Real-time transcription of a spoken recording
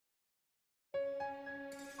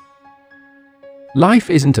Life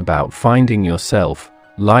isn't about finding yourself,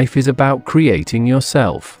 life is about creating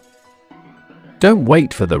yourself. Don't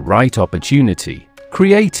wait for the right opportunity,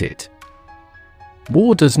 create it.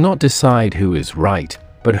 War does not decide who is right,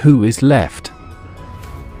 but who is left.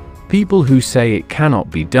 People who say it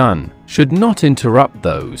cannot be done should not interrupt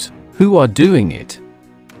those who are doing it.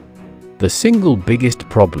 The single biggest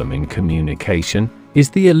problem in communication is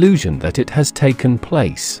the illusion that it has taken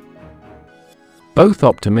place. Both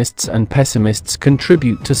optimists and pessimists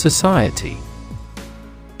contribute to society.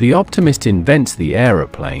 The optimist invents the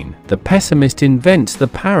aeroplane, the pessimist invents the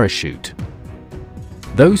parachute.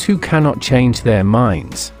 Those who cannot change their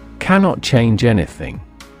minds cannot change anything.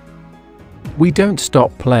 We don't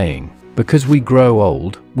stop playing because we grow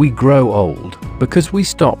old because we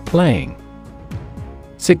stop playing.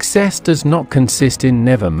 Success does not consist in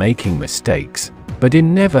never making mistakes, but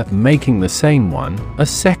in never making the same one a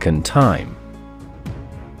second time.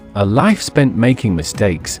 A life spent making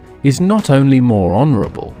mistakes is not only more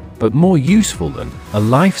honorable, but more useful than a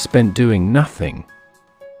life spent doing nothing.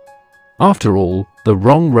 After all, the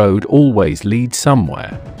wrong road always leads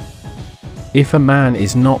somewhere. If a man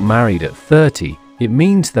is not married at 30, it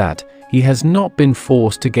means that he has not been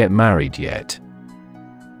forced to get married yet.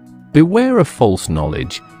 Beware of false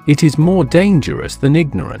knowledge, it is more dangerous than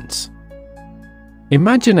ignorance.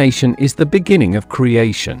 Imagination is the beginning of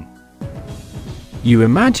creation. You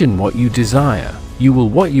imagine what you desire, you will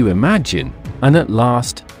what you imagine, and at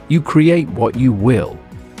last, you create what you will.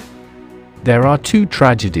 There are two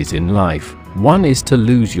tragedies in life, one is to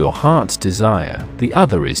lose your heart's desire, the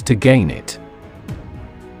other is to gain it.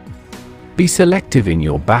 Be selective in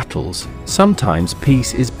your battles, sometimes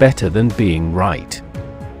peace is better than being right.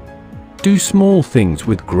 Do small things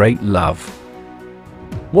with great love.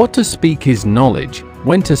 What to speak is knowledge,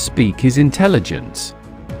 when to speak is intelligence.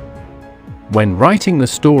 When writing the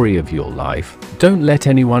story of your life, don't let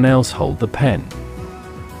anyone else hold the pen.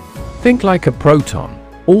 Think like a proton,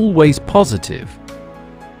 always positive.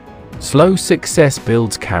 Slow success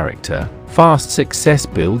builds character, fast success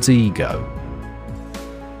builds ego.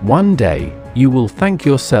 One day, you will thank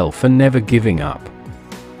yourself for never giving up.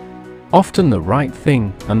 Often the right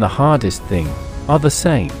thing and the hardest thing are the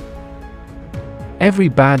same. Every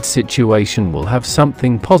bad situation will have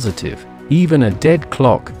something positive, even a dead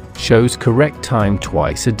clock shows correct time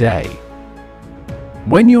twice a day.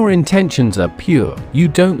 When your intentions are pure, you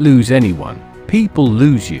don't lose anyone, people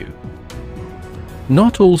lose you.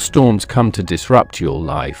 Not all storms come to disrupt your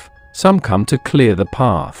life, some come to clear the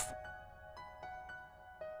path.